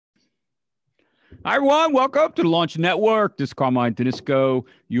Hi, everyone. Welcome to the Launch Network. This is Carmine Danisco,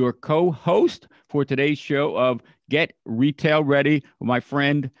 your co-host for today's show of Get Retail Ready with my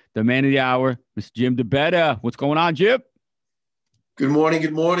friend, the man of the hour, Mr. Jim DeBetta. What's going on, Jim? Good morning.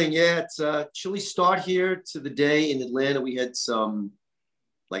 Good morning. Yeah, it's a chilly start here to the day in Atlanta. We had some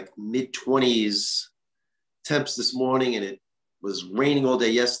like mid-20s temps this morning, and it was raining all day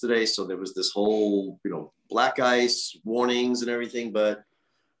yesterday. So there was this whole, black ice warnings and everything, but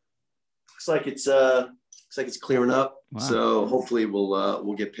looks like it's clearing up. Wow. So hopefully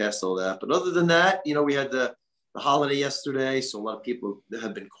we'll get past all that. But other than that, we had the holiday yesterday, so a lot of people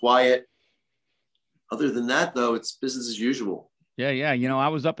have been quiet. Other than that, though, it's business as usual. Yeah. I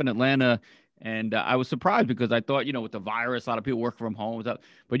was up in Atlanta, and I was surprised because I thought, with the virus, a lot of people work from home.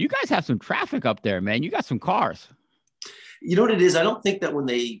 But you guys have some traffic up there, man. You got some cars. You know what it is? I don't think that when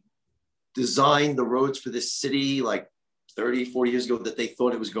they designed the roads for this city like 30, 40 years ago, that they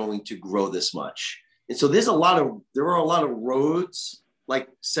thought it was going to grow this much. And so there are a lot of roads, like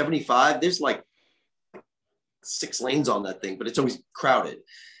 75, there's like 6 lanes on that thing, but it's always crowded.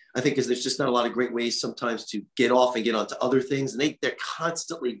 I think because there's just not a lot of great ways sometimes to get off and get onto other things. And they're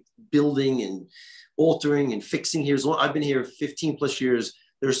constantly building and altering and fixing here. I've been here 15 plus years.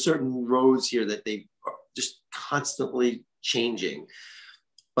 There are certain roads here that they are just constantly changing.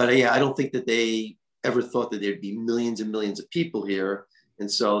 But yeah, I don't think that they ever thought that there'd be millions and millions of people here.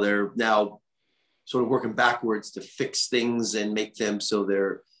 And so they're now sort of working backwards to fix things and make them so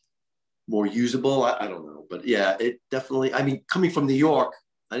they're more usable. I don't know. But yeah, it definitely, coming from New York,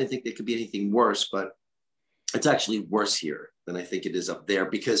 I didn't think there could be anything worse, but it's actually worse here than I think it is up there,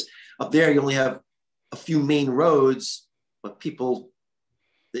 because up there you only have a few main roads, but people,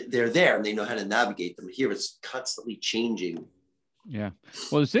 they're there and they know how to navigate them. Here it's constantly changing. Yeah.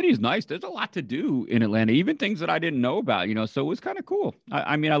 Well, the city is nice. There's a lot to do in Atlanta, even things that I didn't know about, so it was kind of cool.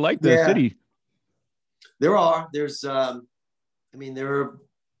 I like the city. You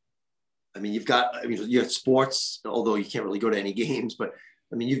have sports, although you can't really go to any games, but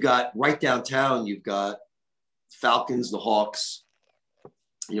you've got right downtown, you've got Falcons, the Hawks,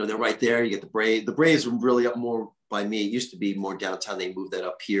 they're right there. You get the Braves. The Braves are really up more by me. It used to be more downtown. They moved that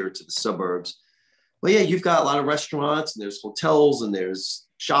up here to the suburbs. But yeah, you've got a lot of restaurants, and there's hotels, and there's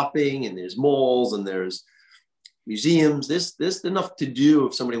shopping, and there's malls, and there's museums. There's enough to do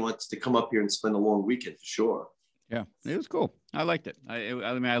if somebody wants to come up here and spend a long weekend for sure. Yeah, it was cool. I liked it. I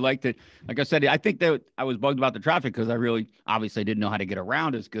liked it. Like I said, I think that I was bugged about the traffic because I really obviously didn't know how to get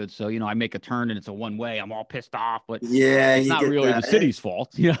around as good. So, I make a turn and it's a one way. I'm all pissed off, but yeah, it's not really the city's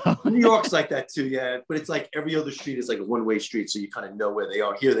fault. New York's like that too. Yeah. But it's like every other street is like a one-way street. So you kind of know where they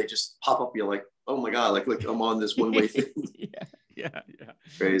are. Here, they just pop up. You're like, oh my God, like I'm on this one-way thing. Yeah.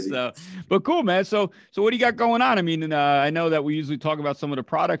 Crazy. So, but cool, man. So what do you got going on? I know that we usually talk about some of the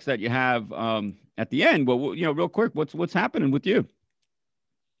products that you have at the end, but real quick, what's happening with you?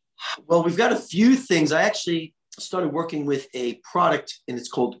 Well, we've got a few things. I actually started working with a product, and it's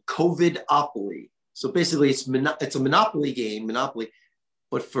called COVIDopoly. So basically, it's a Monopoly game,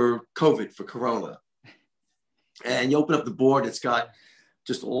 but for COVID, for Corona. And you open up the board, it's got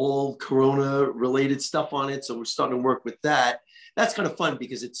just all Corona-related stuff on it. So we're starting to work with that. That's kind of fun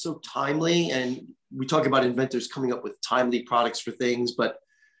because it's so timely, and we talk about inventors coming up with timely products for things, but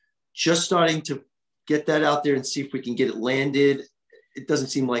just starting to get that out there and see if we can get it landed. It doesn't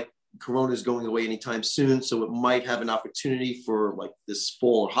seem like Corona is going away anytime soon, so it might have an opportunity for like this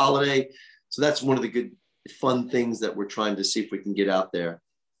fall or holiday. So that's one of the good, fun things that we're trying to see if we can get out there.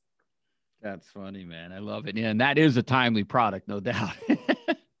 That's funny, man. I love it. Yeah, and that is a timely product, no doubt.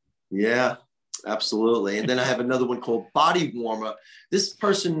 Yeah, absolutely. And then I have another one called Body Warmer. This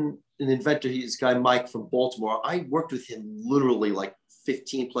person, an inventor, he's guy Mike from Baltimore. I worked with him literally like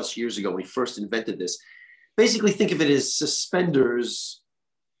 15 plus years ago when he first invented this. Basically, think of it as suspenders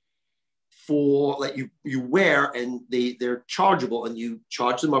for like you wear, and they're chargeable, and you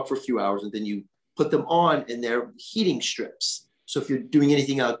charge them up for a few hours, and then you put them on, and they're heating strips. So if you're doing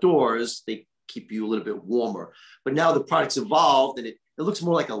anything outdoors, they keep you a little bit warmer. But now the product's evolved, and it looks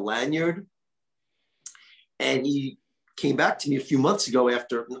more like a lanyard. And he came back to me a few months ago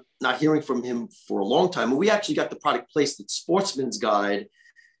after not hearing from him for a long time. And we actually got the product placed at Sportsman's Guide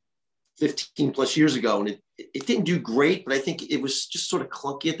 15 plus years ago. And it didn't do great, but I think it was just sort of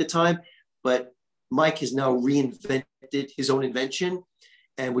clunky at the time. But Mike has now reinvented his own invention.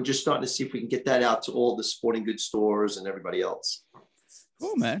 And we're just starting to see if we can get that out to all the sporting goods stores and everybody else.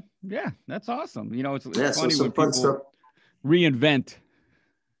 Cool, man. Yeah, that's awesome. It's yeah, funny so when people stuff. Reinvent.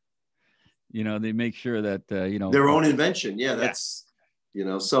 They make sure that, their own invention. Yeah, that's,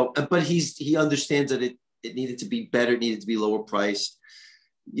 so, but he understands that it needed to be better, it needed to be lower priced.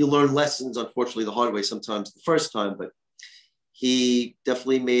 you learn lessons, unfortunately, the hard way sometimes the first time, but he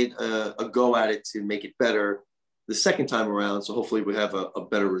definitely made a go at it to make it better the second time around. So hopefully we have a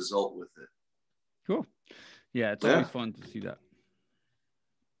better result with it. Cool. Yeah, it's always fun to see that.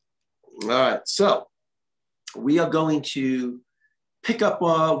 All right. So we are going to pick up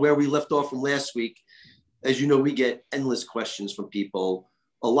where we left off from last week. As you know, we get endless questions from people.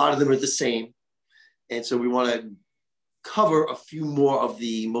 A lot of them are the same. And so we want to cover a few more of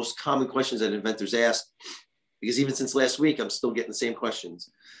the most common questions that inventors ask, because even since last week, I'm still getting the same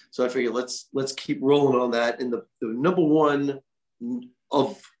questions. So I figured let's keep rolling on that. And the number one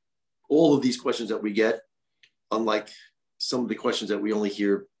of all of these questions that we get, unlike some of the questions that we only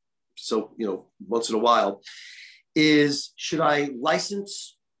hear once in a while, is should I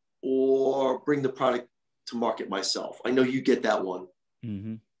license or bring the product to market myself? I know you get that one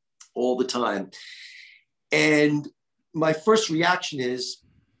all the time. And my first reaction is,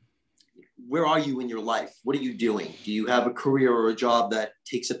 where are you in your life? What are you doing? Do you have a career or a job that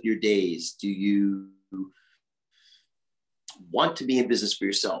takes up your days? Do you want to be in business for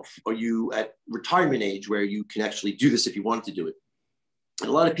yourself? Are you at retirement age where you can actually do this if you wanted to do it? And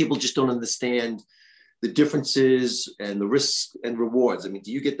a lot of people just don't understand the differences and the risks and rewards. I mean,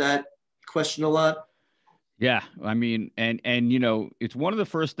 do you get that question a lot? Yeah. I mean, and it's one of the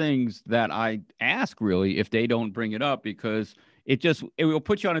first things that I ask really if they don't bring it up, because it will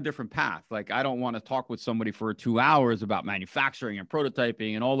put you on a different path. Like, I don't want to talk with somebody for 2 hours about manufacturing and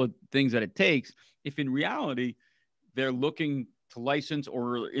prototyping and all the things that it takes, if in reality, they're looking to license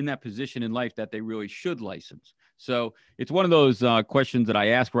or in that position in life that they really should license. So it's one of those questions that I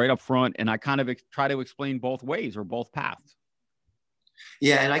ask right up front, and I kind of try to explain both ways or both paths.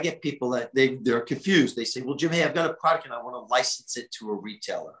 Yeah, and I get people that they're confused. They say, well, Jim, hey, I've got a product and I want to license it to a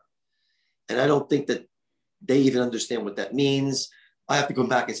retailer. And I don't think that they even understand what that means. I have to go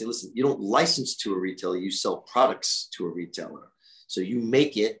back and say, listen, you don't license to a retailer, you sell products to a retailer. So you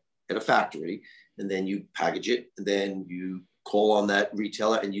make it at a factory, and then you package it, and then you call on that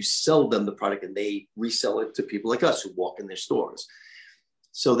retailer and you sell them the product, and they resell it to people like us who walk in their stores.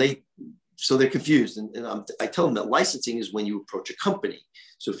 So they're confused. And I tell them that licensing is when you approach a company.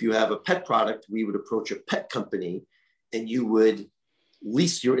 So if you have a pet product, we would approach a pet company and you would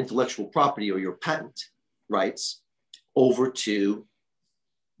lease your intellectual property or your patent rights over to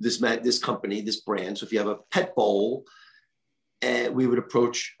this company, this brand. So if you have a pet bowl, and we would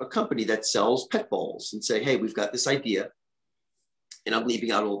approach a company that sells pet bowls and say, hey, we've got this idea. And I'm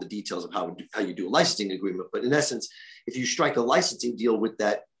leaving out all the details of how you do a licensing agreement. But in essence, if you strike a licensing deal with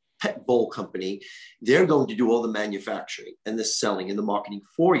that pet bowl company, they're going to do all the manufacturing and the selling and the marketing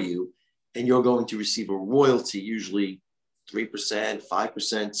for you. And you're going to receive a royalty, usually 3%,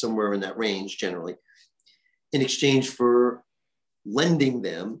 5%, somewhere in that range generally, in exchange for lending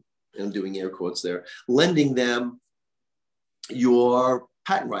them, and I'm doing air quotes there, lending them your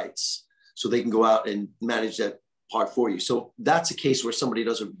patent rights so they can go out and manage that part for you. So that's a case where somebody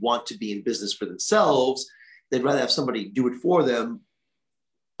doesn't want to be in business for themselves. They'd rather have somebody do it for them.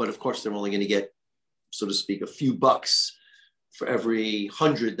 But of course, they're only going to get, so to speak, a few bucks for every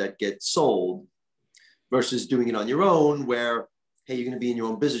 100 that get sold, versus doing it on your own where, hey, you're going to be in your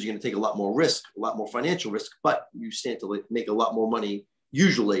own business. You're going to take a lot more risk, a lot more financial risk, but you stand to make a lot more money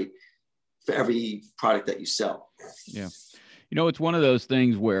usually for every product that you sell. Yeah. It's one of those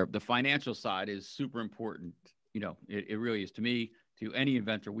things where the financial side is super important. It really is to me, to any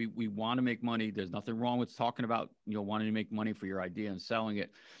inventor. We want to make money. There's nothing wrong with talking about, wanting to make money for your idea and selling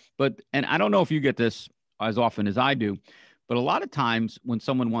it. And I don't know if you get this as often as I do, but a lot of times when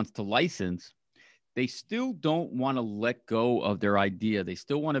someone wants to license, they still don't want to let go of their idea. They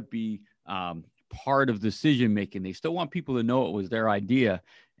still want to be part of decision-making. They still want people to know it was their idea.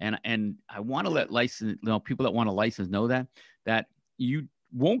 And I want to let people that want to license know that you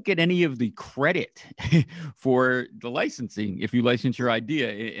won't get any of the credit for the licensing if you license your idea.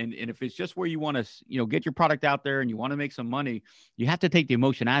 And if it's just where you want to, get your product out there and you want to make some money, you have to take the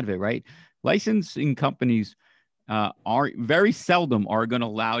emotion out of it, right? Licensing companies are very seldom are going to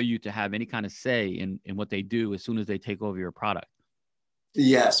allow you to have any kind of say in what they do as soon as they take over your product.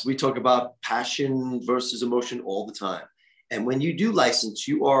 Yes, we talk about passion versus emotion all the time. And when you do license,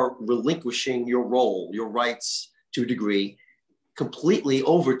 you are relinquishing your role, your rights to a degree, completely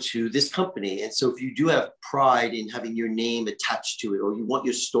over to this company. And so if you do have pride in having your name attached to it, or you want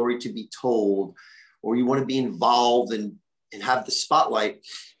your story to be told, or you want to be involved and have the spotlight,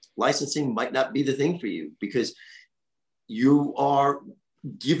 licensing might not be the thing for you, because you are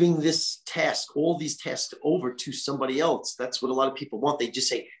giving this task, all these tasks over to somebody else. That's what a lot of people want. They just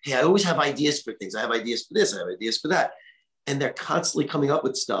say, hey, I always have ideas for things. I have ideas for this. I have ideas for that. and they're constantly coming up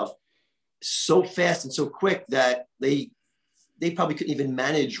with stuff so fast and so quick that they probably couldn't even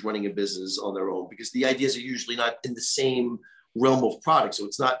manage running a business on their own, because the ideas are usually not in the same realm of products. So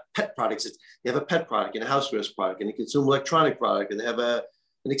it's not pet products. They have a pet product and a housewares product and a consumer electronic product, and they have an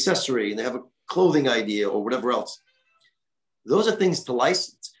accessory, and they have a clothing idea or whatever else. Those are things to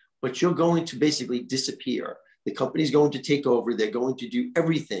license, but you're going to basically disappear. The company's going to take over. They're going to do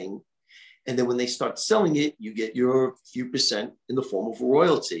everything. And then when they start selling it, you get your few percent in the form of a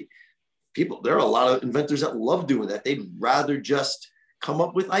royalty. There are a lot of inventors that love doing that. They'd rather just come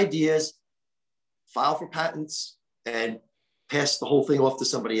up with ideas, file for patents, and pass the whole thing off to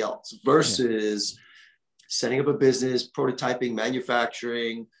somebody else versus setting up a business, prototyping,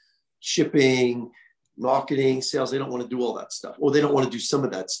 manufacturing, shipping, marketing, sales. They don't want to do all that stuff, or they don't want to do some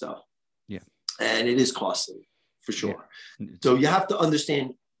of that stuff. Yeah. And it is costly for sure. Yeah. So you have to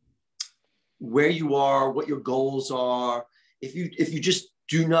understand where you are, what your goals are. If you just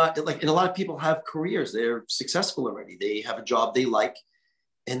do not like, and a lot of people have careers, they're successful already. They have a job they like,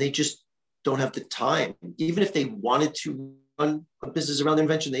 and they just don't have the time. Even if they wanted to run a business around their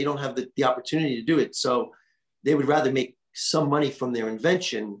invention, they don't have the opportunity to do it. So they would rather make some money from their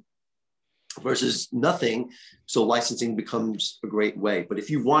invention versus nothing. So licensing becomes a great way. But if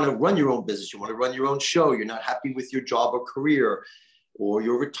you want to run your own business, you want to run your own show, you're not happy with your job or career, or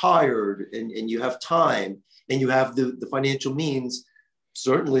you're retired and you have time and you have the financial means,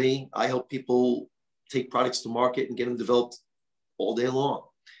 certainly I help people take products to market and get them developed all day long.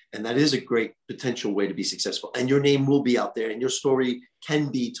 And that is a great potential way to be successful. And your name will be out there and your story can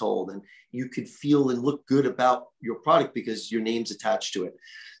be told, and you could feel and look good about your product because your name's attached to it.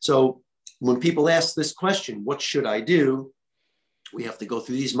 So when people ask this question, what should I do? We have to go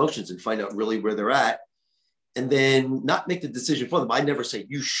through these motions and find out really where they're at, and then not make the decision for them. I never say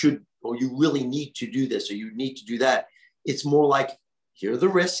you should, or you really need to do this, or you need to do that. It's more like, here are the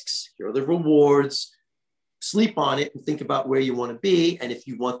risks, here are the rewards, sleep on it and think about where you want to be. And if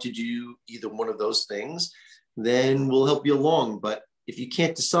you want to do either one of those things, then we'll help you along. But if you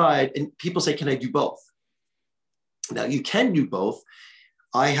can't decide, and people say, can I do both? Now you can do both.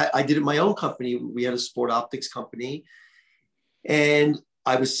 I did it in my own company. We had a sport optics company, and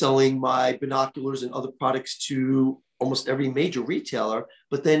I was selling my binoculars and other products to almost every major retailer.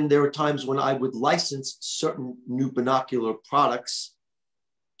 But then there were times when I would license certain new binocular products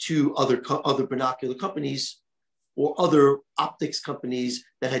to other binocular companies or other optics companies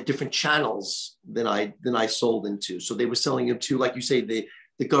that had different channels than I sold into. So they were selling them to, like you say,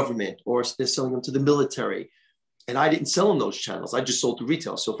 the government, or they're selling them to the military. And I didn't sell in those channels. I just sold to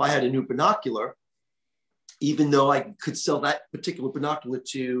retail. So if I had a new binocular, even though I could sell that particular binocular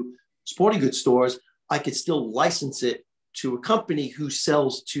to sporting goods stores, I could still license it to a company who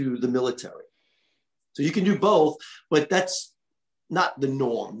sells to the military. So you can do both, but that's not the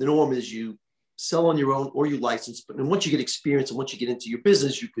norm. The norm is you sell on your own or you license. But then once you get experience and once you get into your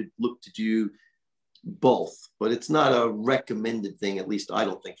business, you could look to do both. But it's not a recommended thing, at least I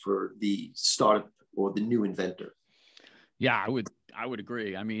don't think, for the startup or the new inventor. Yeah, I would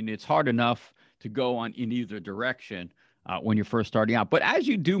agree. I mean, it's hard enough to go on in either direction when you're first starting out. But as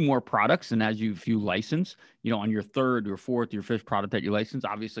you do more products and as you license, on your third, your fourth, your fifth product that you license,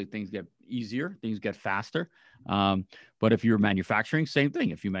 obviously things get easier, things get faster. But if you're manufacturing, same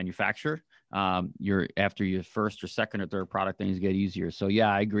thing. If you manufacture, you're after your first or second or third product, things get easier. So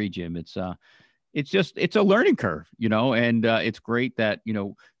yeah, I agree, Jim. It's a learning curve, and it's great that,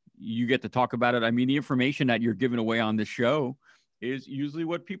 you get to talk about it. I mean, the information that you're giving away on the show is usually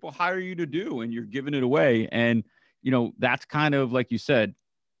what people hire you to do, and you're giving it away. And, that's kind of like you said,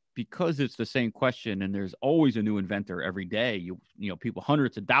 because it's the same question and there's always a new inventor every day. People,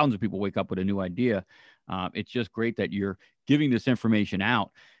 hundreds of thousands of people wake up with a new idea. It's just great that you're giving this information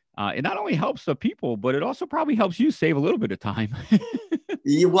out. It not only helps the people, but it also probably helps you save a little bit of time.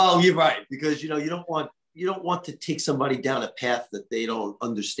 Yeah, well, you're right, because, you don't want to take somebody down a path that they don't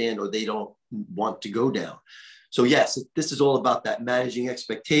understand or they don't want to go down. So yes, this is all about that, managing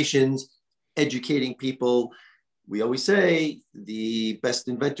expectations, educating people. We always say the best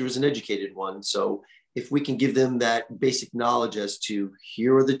inventor is an educated one. So if we can give them that basic knowledge as to,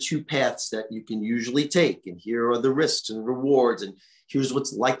 here are the two paths that you can usually take, and here are the risks and rewards, and here's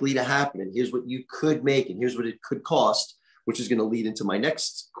what's likely to happen, and here's what you could make, and here's what it could cost, which is going to lead into my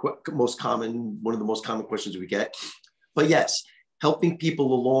next one of the most common questions we get. But yes, helping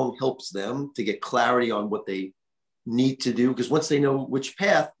people along helps them to get clarity on what they need to do, because once they know which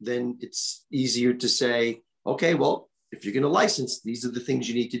path, then it's easier to say, okay, well, if you're going to license, these are the things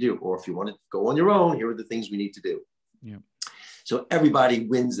you need to do. Or if you want to go on your own, here are the things we need to do. Yeah. So everybody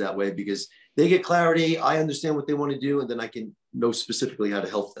wins that way, because they get clarity. I understand what they want to do, and then I can know specifically how to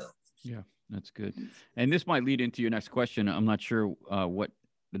help them. Yeah, that's good. And this might lead into your next question. I'm not sure what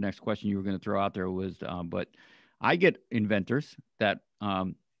the next question you were going to throw out there was, but I get inventors that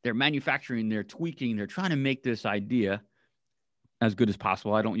they're manufacturing, they're tweaking, they're trying to make this idea as good as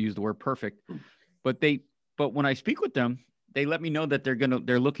possible. I don't use the word perfect, but when I speak with them, they let me know that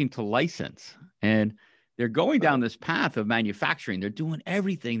they're looking to license, and they're going down this path of manufacturing. They're doing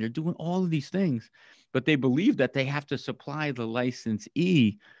everything. They're doing all of these things, but they believe that they have to supply the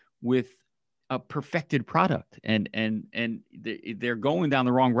licensee with a perfected product, and they're going down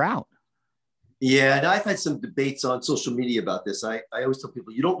the wrong route. Yeah, and I've had some debates on social media about this. I always tell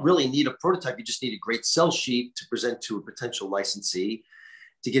people, you don't really need a prototype. You just need a great sell sheet to present to a potential licensee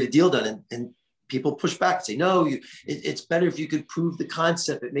to get a deal done. And people push back and say, no, it's better if you could prove the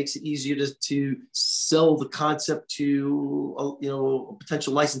concept. It makes it easier to sell the concept to a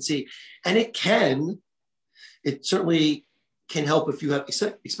potential licensee. And it certainly can help if you have,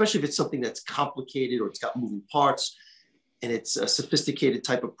 especially if it's something that's complicated or it's got moving parts and it's a sophisticated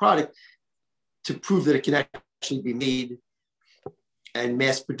type of product, to prove that it can actually be made and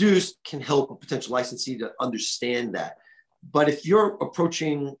mass produced can help a potential licensee to understand that. But if you're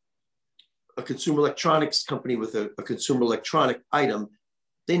approaching a consumer electronics company with a consumer electronic item,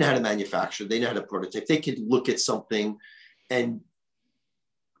 they know how to manufacture, they know how to prototype. They could look at something and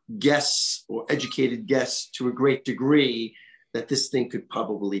guess, or educated guess to a great degree, that this thing could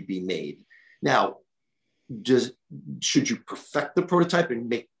probably be made. Now, should you perfect the prototype and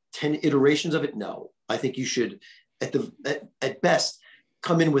make 10 iterations of it? No. I think you should, at best,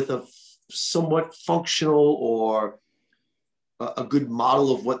 come in with a somewhat functional or a good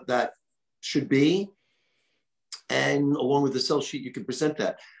model of what that should be. And along with the sell sheet, you can present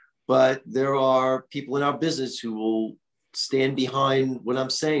that. But there are people in our business who will stand behind what I'm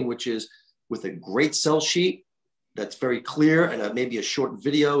saying, which is with a great sell sheet that's very clear and maybe a short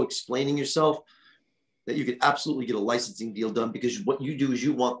video explaining yourself, that you could absolutely get a licensing deal done, because what you do is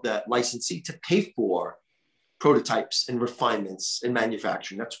you want that licensee to pay for prototypes and refinements and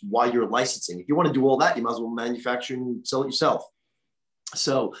manufacturing. That's why you're licensing. If you want to do all that, you might as well manufacture and sell it yourself.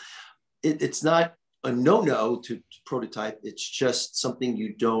 So it's not a no-no to prototype. It's just something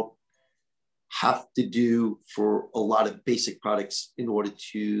you don't have to do for a lot of basic products in order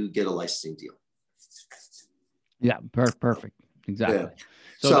to get a licensing deal. Yeah, perfect. Exactly. Yeah.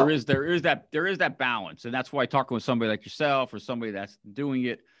 So there is that balance, and that's why talking with somebody like yourself or somebody that's doing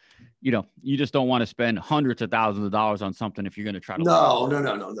it, you just don't want to spend hundreds of thousands of dollars on something if you're going to try to. No.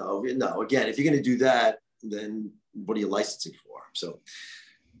 Again, if you're going to do that, then what are you licensing for? So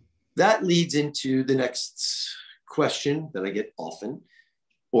that leads into the next question that I get often,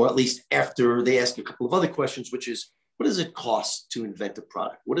 or at least after they ask a couple of other questions, which is, what does it cost to invent a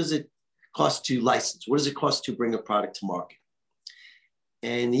product? What does it cost to license? What does it cost to bring a product to market?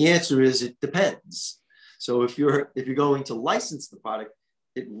 And the answer is, it depends. So if you're going to license the product,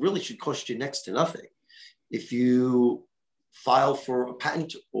 it really should cost you next to nothing. If you file for a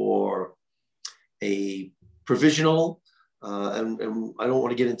patent or a provisional, and I don't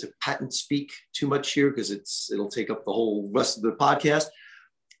want to get into patent speak too much here because it'll take up the whole rest of the podcast.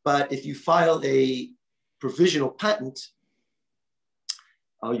 But if you file a provisional patent,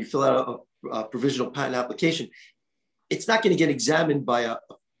 you fill out a provisional patent application, it's not going to get examined by a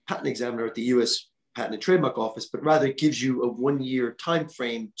patent examiner at the U.S. Patent and Trademark Office, but rather it gives you a 1-year time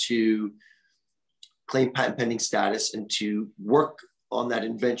frame to claim patent pending status and to work on that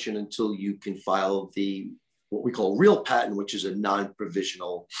invention until you can file what we call real patent, which is a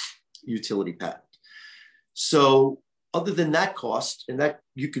non-provisional utility patent. So other than that cost, and that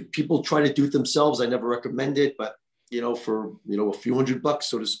people try to do it themselves. I never recommend it, but for a few $100,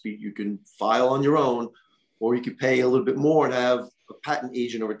 so to speak, you can file on your own, or you could pay a little bit more and have a patent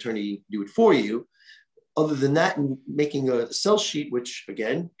agent or attorney do it for you. Other than that, and making a sell sheet, which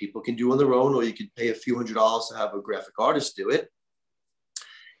again, people can do on their own, or you could pay a few $100s to have a graphic artist do it.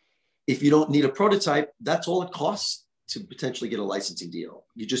 If you don't need a prototype, that's all it costs to potentially get a licensing deal.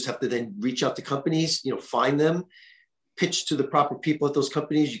 You just have to then reach out to companies, find them, pitch to the proper people at those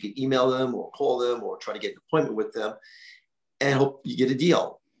companies. You can email them or call them or try to get an appointment with them and hope you get a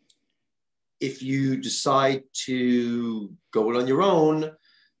deal. If you decide to go it on your own,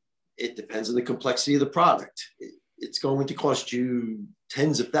 it depends on the complexity of the product. It's going to cost you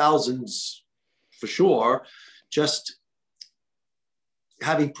tens of thousands for sure, just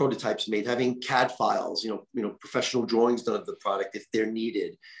having prototypes made, having CAD files, professional drawings done of the product if they're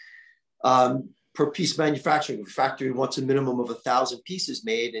needed. Per piece manufacturing, if a factory wants a minimum of 1,000 pieces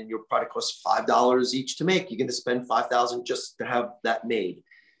made and your product costs $5 each to make, you're going to spend $5,000 just to have that made.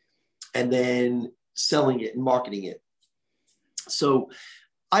 and then selling it and marketing it. So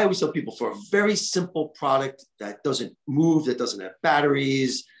I always tell people, for a very simple product that doesn't move, that doesn't have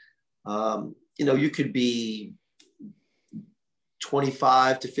batteries, you could be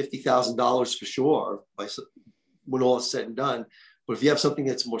 $25,000 to $50,000 for sure when all is said and done. But if you have something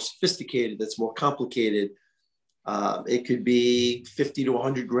that's more sophisticated, that's more complicated, it could be 50 to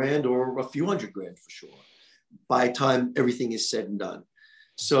 100 grand or a few $100,000 for sure by the time everything is said and done.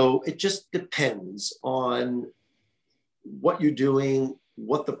 So it just depends on what you're doing,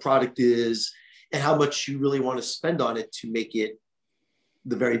 what the product is, and how much you really want to spend on it to make it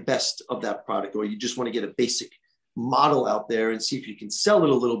the very best of that product. Or you just want to get a basic model out there and see if you can sell it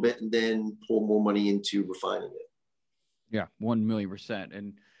a little bit and then pour more money into refining it. Yeah,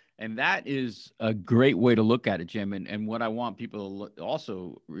 1,000,000%. And that is a great way to look at it, Jim. And what I want people to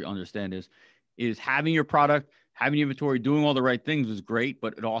also understand is having your product, having inventory, doing all the right things is great,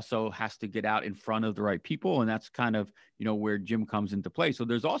 but it also has to get out in front of the right people. And that's kind of, where Jim comes into play. So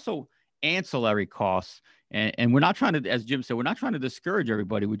there's also ancillary costs. And we're not trying to, as Jim said, we're not trying to discourage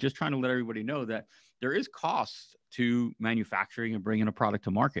everybody. We're just trying to let everybody know that there is costs to manufacturing and bringing a product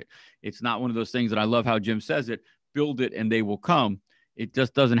to market. It's not one of those things that I love how Jim says it, build it and they will come. It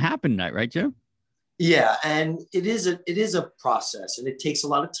just doesn't happen that, right, Jim? Yeah, and it is a process, and it takes a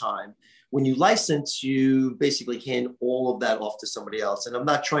lot of time. When you license, you basically hand all of that off to somebody else. And I'm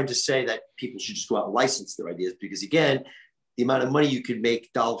not trying to say that people should just go out and license their ideas, because again, the amount of money you could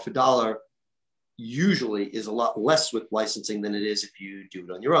make dollar for dollar usually is a lot less with licensing than it is if you do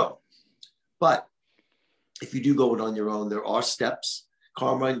it on your own. But if you do go it on your own, there are steps.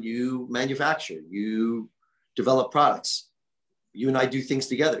 Carmine, you manufacture, you develop products. You and I do things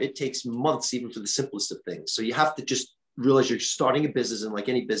together. It takes months even for the simplest of things. So you have to just realize you're starting a business, and like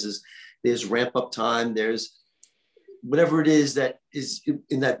any business, there's ramp up time. There's whatever it is that is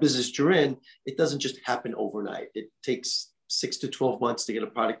in that business you're in. It doesn't just happen overnight. It takes 6 to 12 months to get a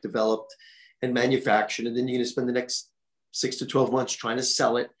product developed and manufactured. And then you're going to spend the next 6 to 12 months trying to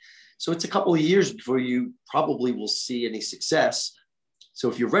sell it. So it's a couple of years before you probably will see any success. So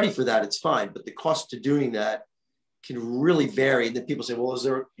if you're ready for that, it's fine. But the cost to doing that can really vary. And then people say, well, is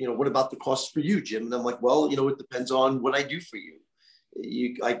there, what about the cost for you, Jim? And I'm like, well, it depends on what I do for you.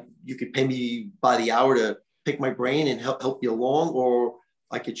 You could pay me by the hour to pick my brain and help you along, or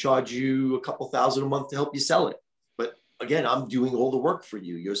I could charge you a couple $1,000 a month to help you sell it. But again, I'm doing all the work for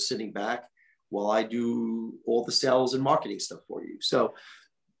you. You're sitting back while I do all the sales and marketing stuff for you. So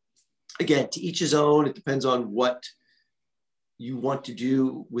again, to each his own. It depends on what you want to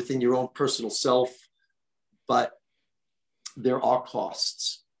do within your own personal self, but there are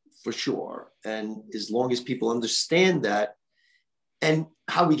costs for sure. And as long as people understand that, and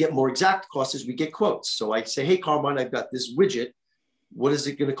how we get more exact costs is we get quotes. So I say, hey, Carmine, I've got this widget. What is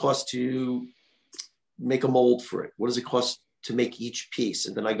it going to cost to make a mold for it? What does it cost to make each piece?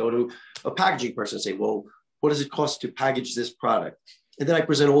 And then I go to a packaging person and say, well, what does it cost to package this product? And then I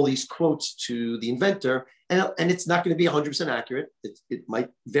present all these quotes to the inventor, and it's not going to be 100% accurate. It might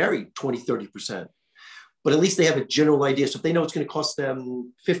vary 20, 30%. But at least they have a general idea. So if they know it's going to cost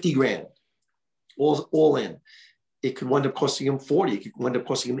them 50 grand, all in, it could wind up costing them 40. It could wind up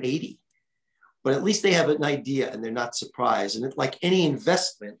costing them 80. But at least they have an idea and they're not surprised. And like any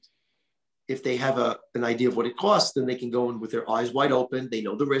investment, if they have an idea of what it costs, then they can go in with their eyes wide open. They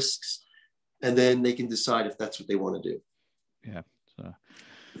know the risks, and then they can decide if that's what they want to do. Yeah.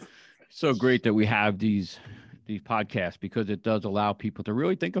 So great that we have these podcasts, because it does allow people to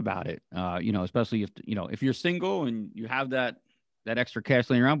really think about it. Especially if you're single and you have that extra cash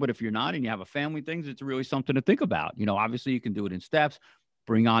laying around, but if you're not and you have a family, things, it's really something to think about. Obviously you can do it in steps,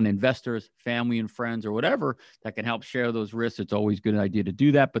 bring on investors, family and friends or whatever that can help share those risks. It's always a good idea to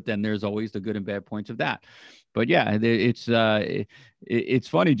do that, but then there's always the good and bad points of that. But yeah, it's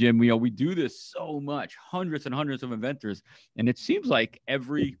funny, Jim. We do this so much, hundreds and hundreds of inventors, and it seems like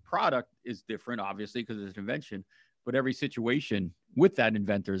every product is different, obviously, because it's an invention, but every situation with that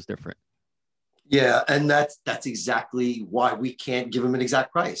inventor is different. Yeah, and that's exactly why we can't give them an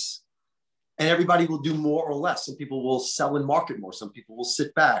exact price. And everybody will do more or less. Some people will sell and market more. Some people will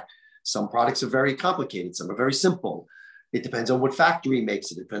sit back. Some products are very complicated. Some are very simple. It depends on what factory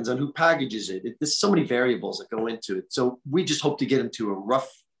makes it. It depends on who packages it. There's so many variables that go into it. So we just hope to get them to a rough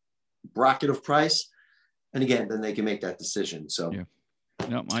bracket of price. And again, then they can make that decision. So, yeah.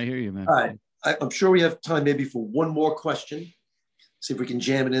 No, I hear you, man. All right. I'm sure we have time maybe for one more question. See if we can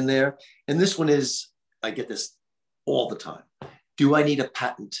jam it in there. And this one is, I get this all the time. Do I need a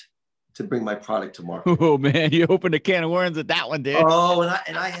patent to bring my product to market? Oh man, you opened a can of worms at that one, dude. Oh,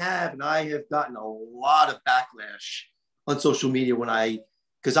 and I have gotten a lot of backlash on social media when I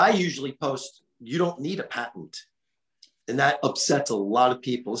because I usually post, you don't need a patent. And that upsets a lot of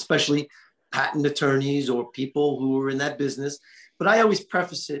people, especially patent attorneys or people who are in that business. But I always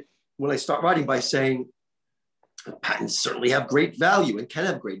preface it when I start writing by saying patents certainly have great value and can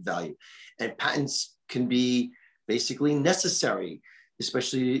have great value. And patents can be basically necessary,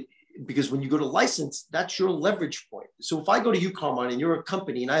 especially because when you go to license, that's your leverage point. So if I go to you, Carmine, and you're a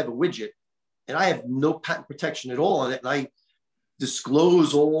company and I have a widget and I have no patent protection at all on it, and I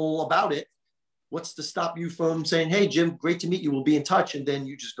disclose all about it, what's to stop you from saying, hey, Jim, great to meet you, we'll be in touch, and then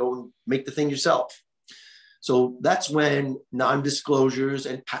you just go and make the thing yourself? So that's when non-disclosures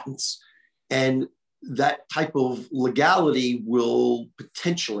and patents and that type of legality will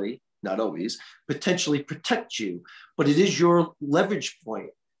potentially, not always, potentially protect you. But it is your leverage point.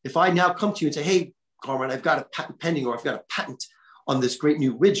 If I now come to you and say, hey, Carmine, I've got a patent pending, or I've got a patent on this great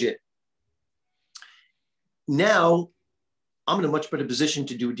new widget, now I'm in a much better position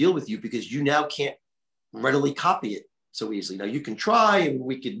to do a deal with you because you now can't readily copy it so easily. Now you can try and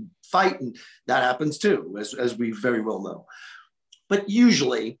we can fight, and that happens too, as we very well know. But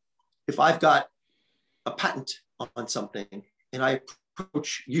usually, if I've got a patent on something and I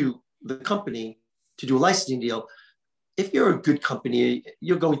approach you, the company, to do a licensing deal, if you're a good company,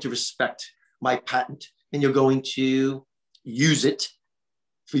 you're going to respect my patent and you're going to use it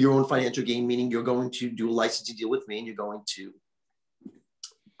for your own financial gain, meaning you're going to do a licensing deal with me and you're going to,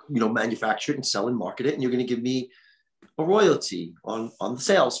 manufacture it and sell and market it, and you're going to give me a royalty on the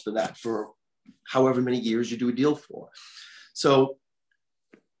sales for that, for however many years you do a deal for. So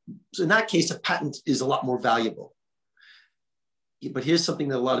in that case, a patent is a lot more valuable. But here's something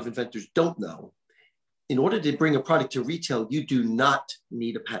that a lot of inventors don't know. In order to bring a product to retail, you do not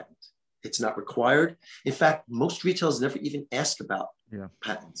need a patent. It's not required. In fact, most retailers never even ask about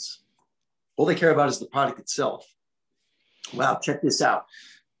patents. All they care about is the product itself. Wow, check this out.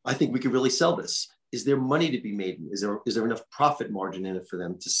 I think we could really sell this. Is there money to be made? Is there enough profit margin in it for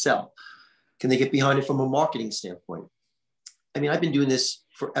them to sell? Can they get behind it from a marketing standpoint? I mean, I've been doing this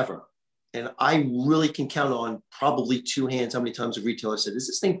forever, and I really can count on probably two hands how many times a retailer said, is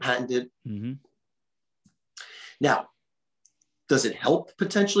this thing patented? Mm-hmm. Now, does it help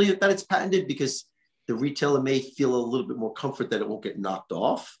potentially that it's patented because the retailer may feel a little bit more comfort that it won't get knocked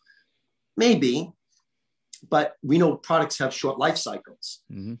off? Maybe, but we know products have short life cycles.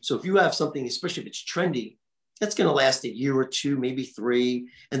 Mm-hmm. So if you have something, especially if it's trendy, that's going to last a year or two, maybe 3.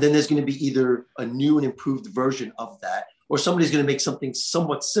 And then there's going to be either a new and improved version of that, or somebody's going to make something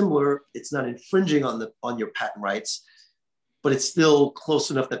somewhat similar. It's not infringing on your patent rights, but it's still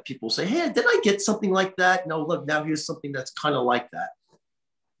close enough that people say, hey, did I get something like that? No, look, now here's something that's kind of like that.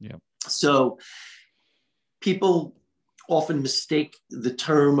 Yeah. So people often mistake the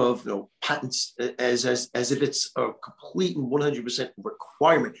term of patents as if it's a complete and 100%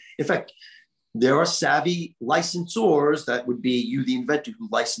 requirement. In fact, there are savvy licensors, that would be you, the inventor, who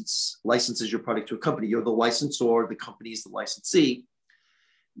licenses your product to a company. You're the licensor, the company is the licensee,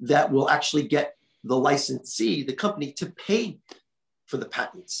 that will actually get the licensee, the company, to pay for the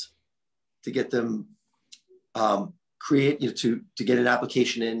patents, to get them create, to get an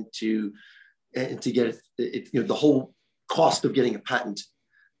application in, and to get it, the whole cost of getting a patent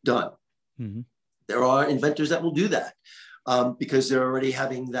done. Mm-hmm. There are inventors that will do that because they're already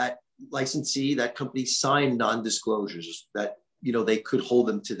having that licensee, that company, sign non-disclosures that, they could hold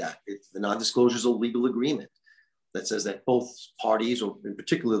them to that. The non-disclosure is a legal agreement that says that both parties, or in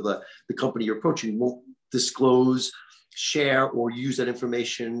particular the company you're approaching, won't disclose, share, or use that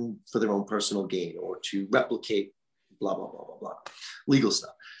information for their own personal gain or to replicate blah, blah, blah, blah, blah, legal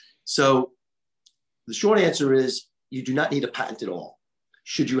stuff. So the short answer is you do not need a patent at all.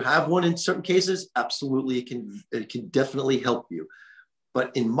 Should you have one in certain cases? Absolutely, it can definitely help you.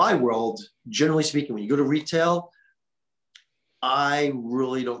 But in my world, generally speaking, when you go to retail, I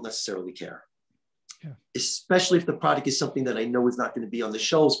really don't necessarily care. Yeah. Especially if the product is something that I know is not going to be on the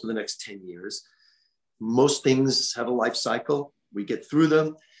shelves for the next 10 years. Most things have a life cycle. We get through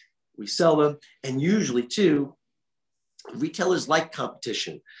them, we sell them. And usually too, retailers like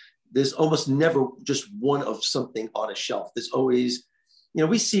competition. There's almost never just one of something on a shelf. There's always,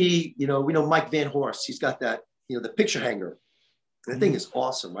 we see, we know Mike Van Horst, he's got that, the picture hanger. The thing is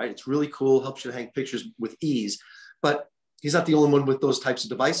awesome, right? It's really cool, helps you hang pictures with ease, but he's not the only one with those types of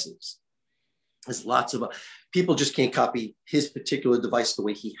devices. There's lots of people just can't copy his particular device the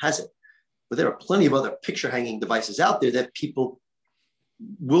way he has it. But there are plenty of other picture hanging devices out there that people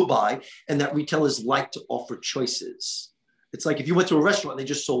will buy and that retailers like to offer choices. It's like if you went to a restaurant and they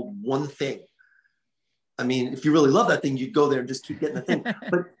just sold one thing. I mean, if you really love that thing, you'd go there and just keep getting the thing.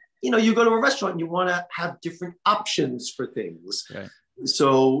 But you go to a restaurant and you want to have different options for things. Right.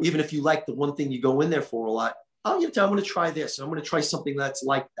 So even if you like the one thing you go in there for a lot, oh, I'm going to try this. I'm going to try something that's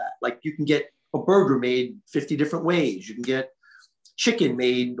like that. Like you can get a burger made 50 different ways. You can get chicken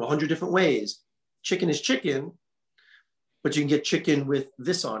made 100 different ways. Chicken is chicken, but you can get chicken with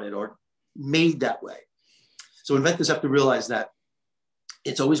this on it or made that way. So inventors have to realize that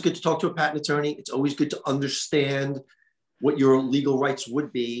it's always good to talk to a patent attorney. It's always good to understand what your legal rights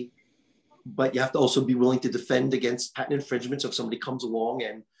would be, but you have to also be willing to defend against patent infringement. So if somebody comes along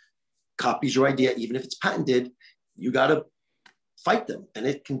and copies your idea, even if it's patented, you got to fight them. And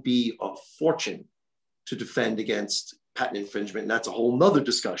it can be a fortune to defend against patent infringement. And that's a whole nother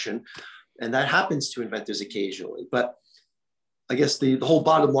discussion. And that happens to inventors occasionally. But I guess the whole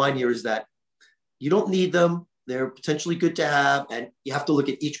bottom line here is that you don't need them. They're potentially good to have. And you have to look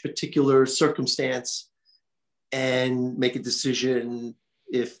at each particular circumstance and make a decision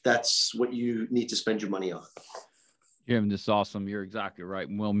if that's what you need to spend your money on. Jim, this is awesome. You're exactly right.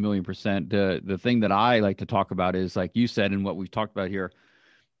 Well, 1,000,000%. The thing that I like to talk about is, like you said, and what we've talked about here,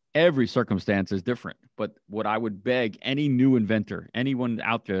 every circumstance is different. But what I would beg any new inventor, anyone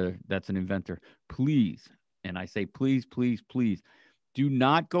out there that's an inventor, please, and I say please, please, please, do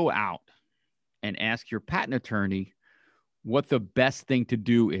not go out and ask your patent attorney what the best thing to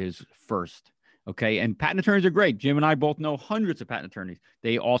do is first. Okay. And patent attorneys are great. Jim and I both know hundreds of patent attorneys.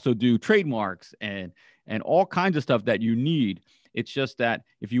 They also do trademarks and all kinds of stuff that you need. It's just that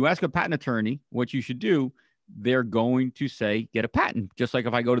if you ask a patent attorney what you should do, they're going to say, get a patent. Just like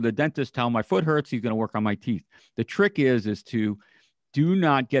if I go to the dentist, tell him my foot hurts, he's going to work on my teeth. The trick is to do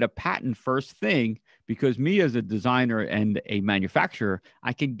not get a patent first thing, because me as a designer and a manufacturer,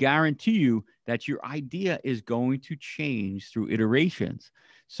 I can guarantee you that your idea is going to change through iterations.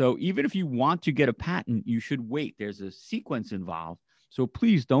 So even if you want to get a patent, you should wait. There's a sequence involved. So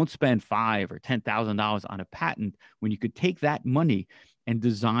please don't spend $5,000 or $10,000 on a patent when you could take that money and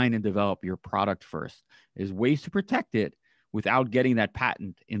design and develop your product first. There's ways to protect it without getting that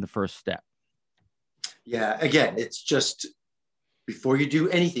patent in the first step. Yeah, again, it's just before you do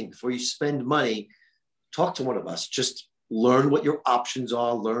anything, before you spend money, talk to one of us. Just learn what your options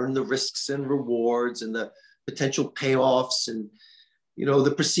are, learn the risks and rewards and the potential payoffs and, you know,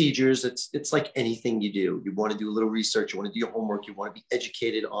 the procedures. It's like anything you do. You want to do a little research, you want to do your homework, you want to be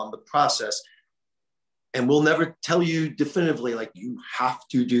educated on the process. And we'll never tell you definitively, like, you have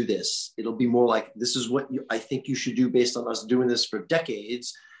to do this. It'll be more like, this is what I think you should do based on us doing this for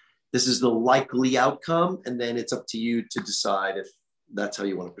decades. This is the likely outcome. And then it's up to you to decide if that's how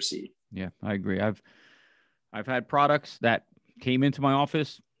you want to proceed. Yeah, I agree. I've had products that came into my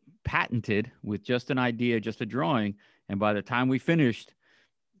office patented with just an idea, just a drawing. And by the time we finished,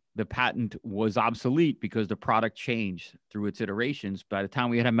 the patent was obsolete because the product changed through its iterations. By the time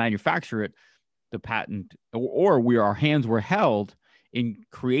we had to manufacture it, the patent our hands were held in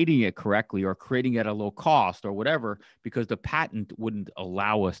creating it correctly or creating it at a low cost or whatever, because the patent wouldn't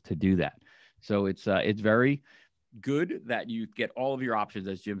allow us to do that. So it's very good that you get all of your options,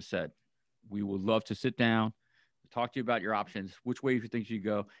 as Jim said. We would love to sit down, talk to you about your options, which way you think you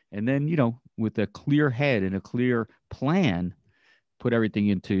go, and then, you know, with a clear head and a clear plan, put everything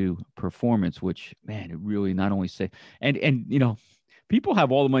into performance, which, man, it really not only saves, and you know, people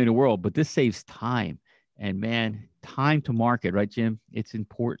have all the money in the world, but this saves time. And man, time to market, right, Jim? It's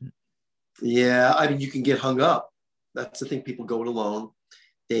important. Yeah, I mean, you can get hung up. That's the thing. People go it alone.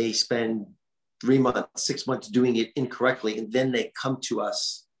 They spend 3 months, 6 months doing it incorrectly, and then they come to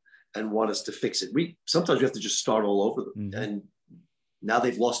us and want us to fix it. Sometimes we have to just start all over them. Mm-hmm. And now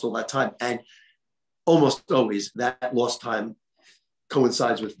they've lost all that time. And almost always that lost time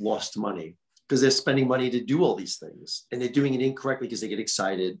coincides with lost money, because they're spending money to do all these things and they're doing it incorrectly because they get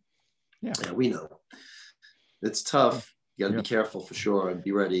excited. Yeah, we know. It's tough. You got to be careful for sure and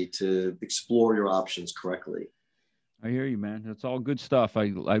be ready to explore your options correctly. I hear you, man. That's all good stuff. I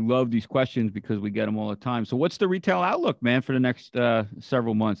love these questions because we get them all the time. So what's the retail outlook, man, for the next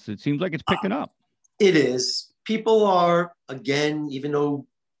several months? It seems like it's picking up. It is. People are, again, even though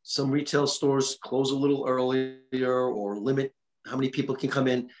some retail stores close a little earlier or limit how many people can come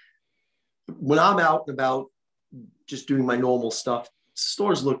in, when I'm out and about just doing my normal stuff,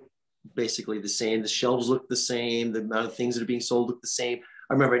 stores look basically the same. The shelves look the same. The amount of things that are being sold look the same.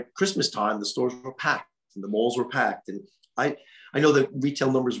 I remember at Christmas time, the stores were packed and the malls were packed. And I know that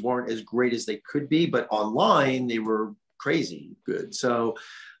retail numbers weren't as great as they could be, but online they were crazy good. So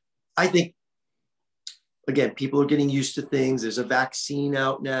I think, again, people are getting used to things. There's a vaccine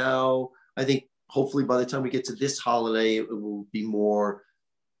out now. I think hopefully by the time we get to this holiday, it will be more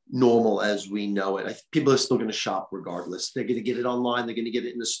normal as we know it. People are still going to shop regardless. They're going to get it online. They're going to get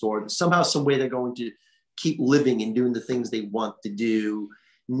it in the store. Somehow, some way, they're going to keep living and doing the things they want to do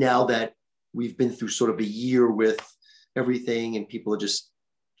now that we've been through sort of a year with everything and people are just,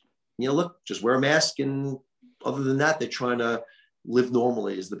 look, just wear a mask. And other than that, they're trying to live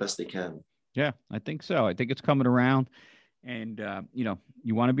normally as the best they can. Yeah, I think so. I think it's coming around. And,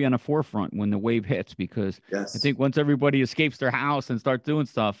 you want to be on the forefront when the wave hits, because Yes. I think once everybody escapes their house and start doing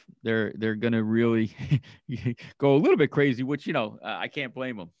stuff, they're going to really go a little bit crazy, which, I can't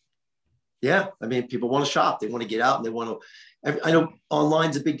blame them. Yeah. I mean, people want to shop. They want to get out and they want to, I know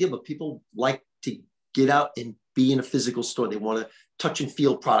online's a big deal, but people like to get out and be in a physical store. They want to touch and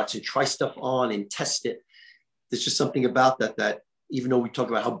feel products and try stuff on and test it. There's just something about that even though we talk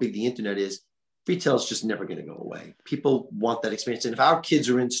about how big the internet is, retail is just never going to go away. People want that experience. And if our kids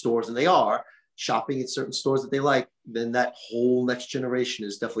are in stores, and they are shopping at certain stores that they like, then that whole next generation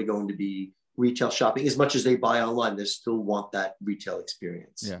is definitely going to be retail shopping. As much as they buy online, they still want that retail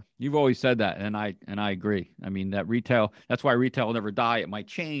experience. Yeah. You've always said that. And I agree. I mean, that's why retail will never die. It might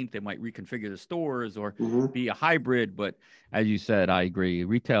change. They might reconfigure the stores or be a hybrid. But as you said, I agree.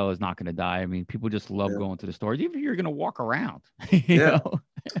 Retail is not going to die. I mean, people just love going to the stores, even if you're going to walk around. you know?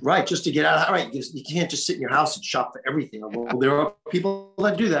 Right. Just to get out. All right. You can't just sit in your house and shop for everything. Well, there are people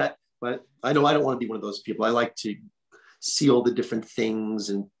that do that, but I know I don't want to be one of those people. I like to see all the different things,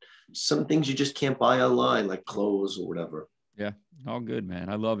 and some things you just can't buy online, like clothes or whatever. Yeah. All good, man.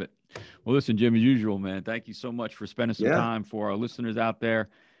 I love it. Well, listen, Jim, as usual, man, thank you so much for spending some time for our listeners out there.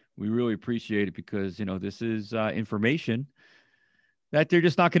 We really appreciate it, because, this is information that they're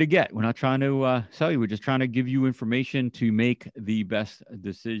just not going to get. We're not trying to sell you. We're just trying to give you information to make the best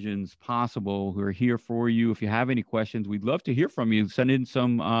decisions possible. We're here for you. If you have any questions, we'd love to hear from you. Send in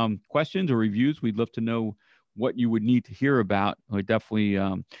some questions or reviews. We'd love to know what you would need to hear about. We definitely,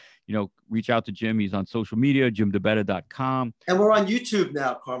 reach out to Jim. He's on social media, jimdebetta.com. And we're on YouTube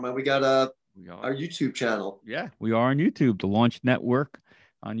now, Carmine. We got our YouTube channel. Yeah, we are on YouTube, the Launch Network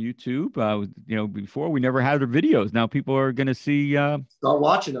on YouTube. Before we never had our videos. Now people are going to see. Start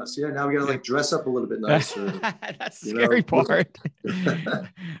watching us. Yeah, now we got to dress up a little bit nicer. That's the scary part.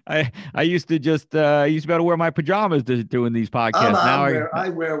 I used to just be able to wear my pajamas doing these podcasts. I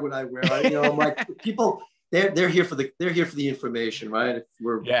wear what I wear. My people. They're here for the information, right? If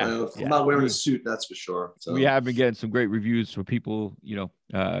I'm not wearing a suit, that's for sure. So we have been getting some great reviews for people.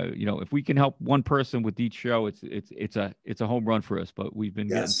 If we can help one person with each show, it's a home run for us. But we've been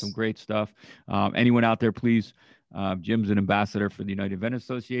getting some great stuff. Anyone out there, please. Jim's an ambassador for the United Event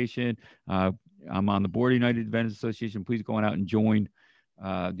Association. I'm on the board of the United Event Association. Please go on out and join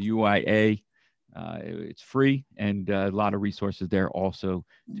the UIA. It's free, and a lot of resources there also.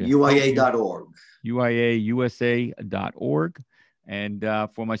 UIA.org. UIAUSA.org. And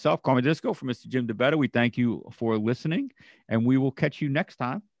for myself, Carmen Disco, for Mr. Jim DeBetta, we thank you for listening, and we will catch you next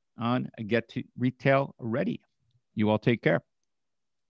time on Get to Retail Ready. You all take care.